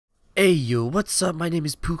Hey yo, what's up? My name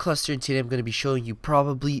is PooCluster and today I'm going to be showing you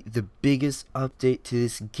probably the biggest update to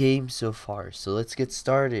this game so far. So let's get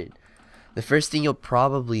started. The first thing you'll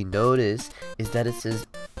probably notice is that it says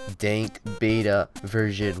Dank Beta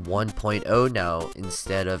version 1.0 now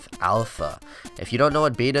instead of Alpha. If you don't know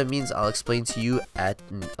what beta means, I'll explain to you at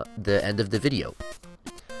the end of the video.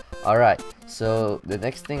 Alright, so the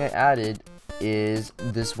next thing I added is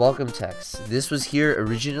this welcome text. This was here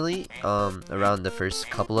originally around the first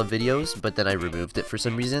couple of videos, but then I removed it for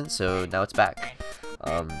some reason, so now it's back.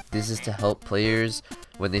 This is to help players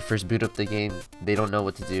when they first boot up the game. They don't know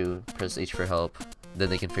what to do. Press H for help,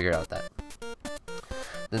 then they can figure out that.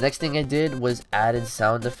 The next thing I did was added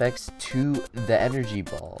sound effects to the energy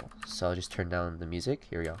ball. So I'll just turn down the music.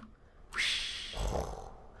 Here we go.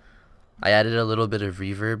 I added a little bit of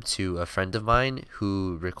reverb to a friend of mine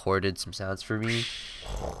who recorded some sounds for me,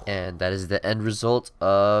 and that is the end result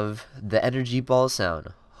of the energy ball sound.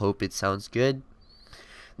 Hope it sounds good.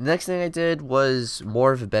 The next thing I did was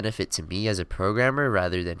more of a benefit to me as a programmer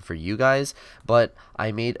rather than for you guys, but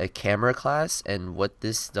I made a camera class, and what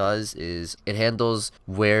this does is it handles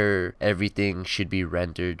where everything should be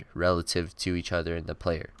rendered relative to each other in the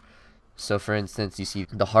player. So for instance, you see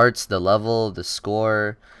the hearts, the level, the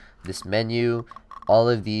score, this menu, all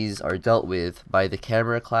of these are dealt with by the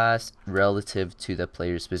camera class relative to the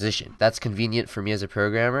player's position. That's convenient for me as a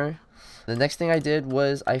programmer. The next thing I did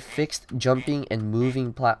was I fixed jumping and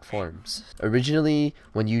moving platforms. Originally,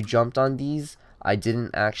 when you jumped on these, I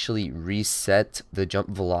didn't actually reset the jump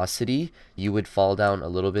velocity. You would fall down a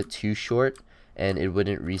little bit too short and it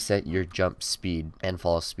wouldn't reset your jump speed and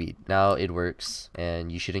fall speed. Now it works, and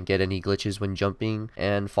you shouldn't get any glitches when jumping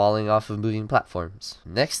and falling off of moving platforms.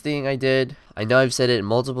 Next thing I did, I know I've said it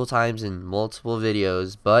multiple times in multiple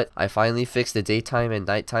videos, but I finally fixed the daytime and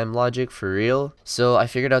nighttime logic for real. So I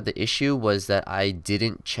figured out the issue was that I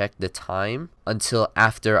didn't check the time until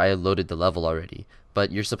after I loaded the level already.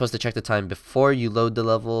 But you're supposed to check the time before you load the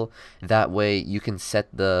level. That way you can set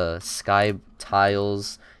the sky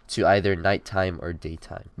tiles to either nighttime or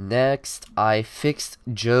daytime. Next, I fixed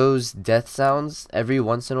Joe's death sounds. Every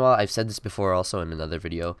once in a while, I've said this before also in another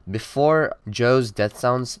video. Before, Joe's death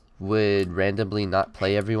sounds would randomly not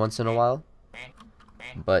play every once in a while.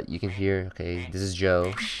 But you can hear, okay, this is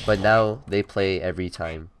Joe. But now they play every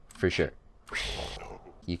time, for sure.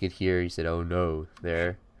 You could hear, he said, oh no,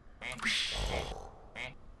 there.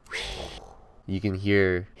 You can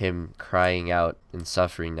hear him crying out and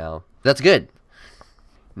suffering now. That's good.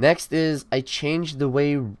 Next is I changed the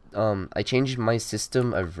way I changed my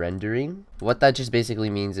system of rendering. What that just basically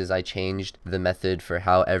means is I changed the method for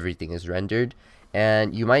how everything is rendered.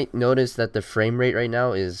 And you might notice that the frame rate right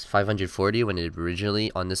now is 540 when it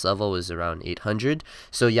originally on this level was around 800.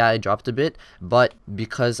 So yeah, it dropped a bit, but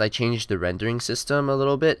because I changed the rendering system a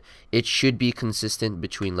little bit, it should be consistent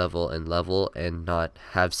between level and not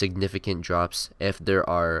have significant drops if there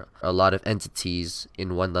are a lot of entities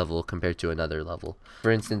in one level compared to another level.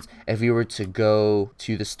 For instance, if we were to go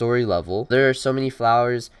to the story level, there are so many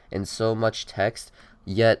flowers and so much text,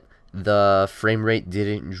 yet the frame rate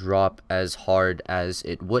didn't drop as hard as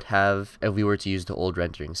it would have if we were to use the old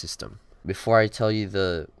rendering system. Before I tell you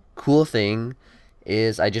the cool thing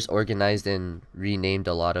is I just organized and renamed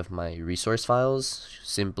a lot of my resource files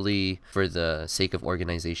simply for the sake of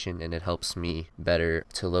organization, and it helps me better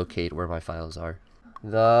to locate where my files are.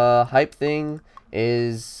 The hype thing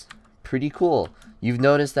is pretty cool. You've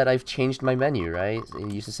noticed that I've changed my menu, right?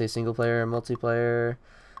 It used to say single player and multiplayer,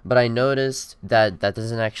 but I noticed that that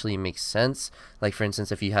doesn't actually make sense. Like for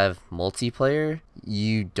instance, if you have multiplayer,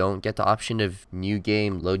 you don't get the option of new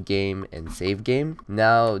game, load game, and save game.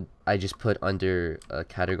 Now I just put under a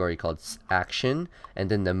category called action, and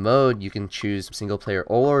then the mode you can choose single player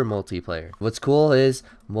or multiplayer. What's cool is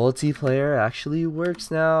multiplayer actually works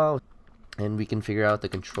now, and we can figure out the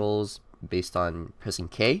controls based on pressing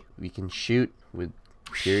K. We can shoot with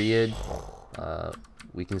period.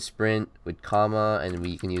 We can sprint with comma, and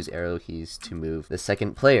we can use arrow keys to move the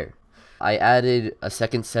second player. I added a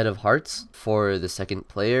second set of hearts for the second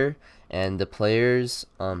player, and the players,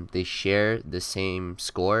 they share the same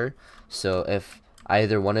score. So if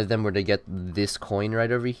either one of them were to get this coin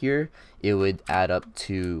right over here, it would add up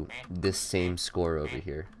to this same score over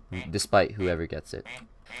here, despite whoever gets it.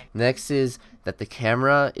 Next is that the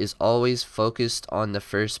camera is always focused on the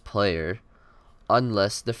first player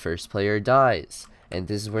unless the first player dies. And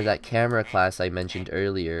this is where that camera class I mentioned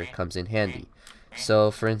earlier comes in handy. So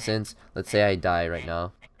for instance, let's say I die right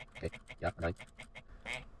now. Okay, yeah, fine.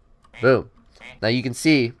 Boom. Now you can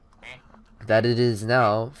see that it is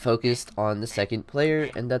now focused on the second player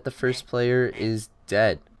and that the first player is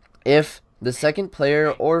dead. If the second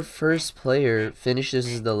player or first player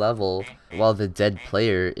finishes the level while the dead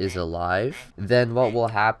player is alive, then what will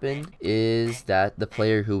happen is that the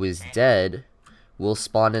player who is dead will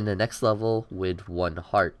spawn in the next level with 1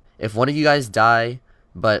 heart. If one of you guys die,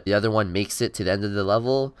 but the other one makes it to the end of the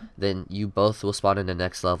level, then you both will spawn in the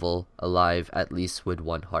next level alive, at least with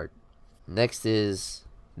 1 heart. Next is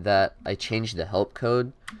that I changed the help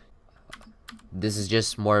code. This is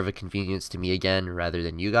just more of a convenience to me again rather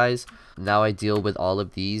than you guys. Now I deal with all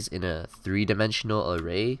of these in a 3-dimensional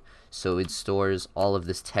array, so it stores all of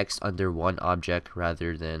this text under 1 object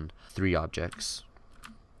rather than 3 objects.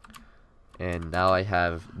 And now I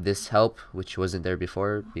have this help, which wasn't there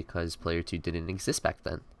before because player 2 didn't exist back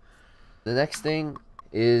then. The next thing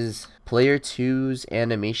is player 2's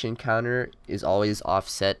animation counter is always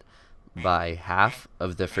offset by half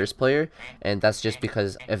of the first player, and that's just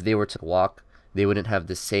because if they were to walk, they wouldn't have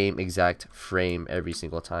the same exact frame every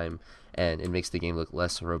single time, and it makes the game look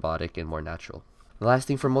less robotic and more natural. The last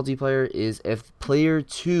thing for multiplayer is if player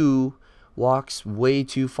 2 walks way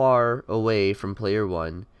too far away from player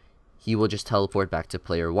 1, he will just teleport back to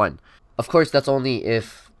player 1. Of course, that's only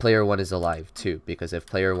if player 1 is alive too, because if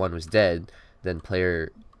player 1 was dead, then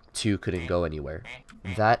player 2 couldn't go anywhere.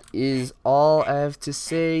 That is all I have to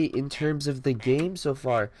say in terms of the game so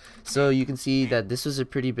far. So you can see that this was a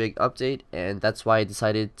pretty big update, and that's why I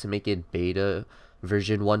decided to make it beta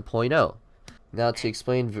version 1.0. Now to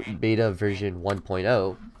explain beta version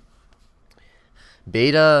 1.0,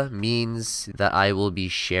 beta means that I will be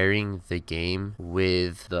sharing the game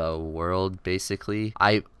with the world, basically.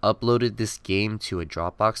 I uploaded this game to a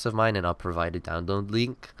Dropbox of mine, and I'll provide a download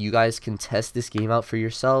link. You guys can test this game out for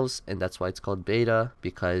yourselves, and that's why it's called beta,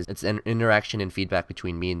 because it's an interaction and feedback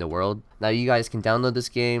between me and the world. Now you guys can download this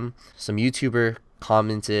game. Some YouTuber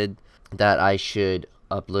commented that I should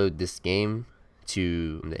upload this game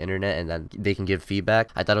to the internet and then they can give feedback.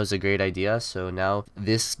 I thought it was a great idea, so now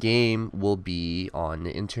this game will be on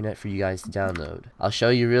the internet for you guys to download. I'll show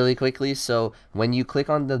you really quickly. So when you click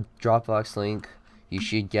on the Dropbox link, you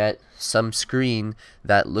should get some screen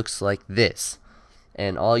that looks like this,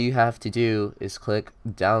 and all you have to do is click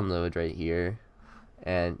download right here,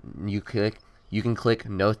 and you can click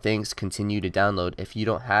no thanks, continue to download if you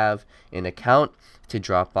don't have an account to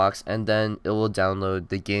Dropbox, and then it will download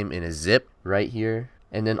the game in a zip right here.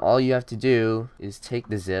 And then all you have to do is take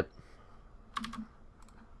the zip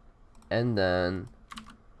and then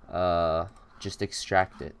just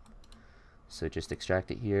extract it. So just extract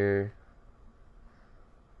it here,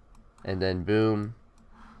 and then boom,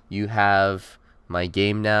 you have my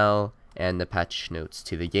game now and the patch notes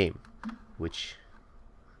to the game, which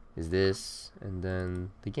is this, and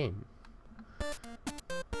then the game.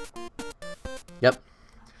 Yep.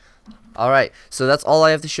 Alright, so that's all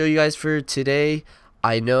I have to show you guys for today.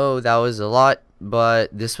 I know that was a lot, but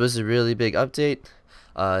this was a really big update.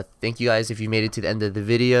 Thank you guys if you made it to the end of the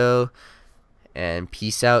video, and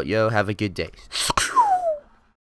peace out, yo. Have a good day.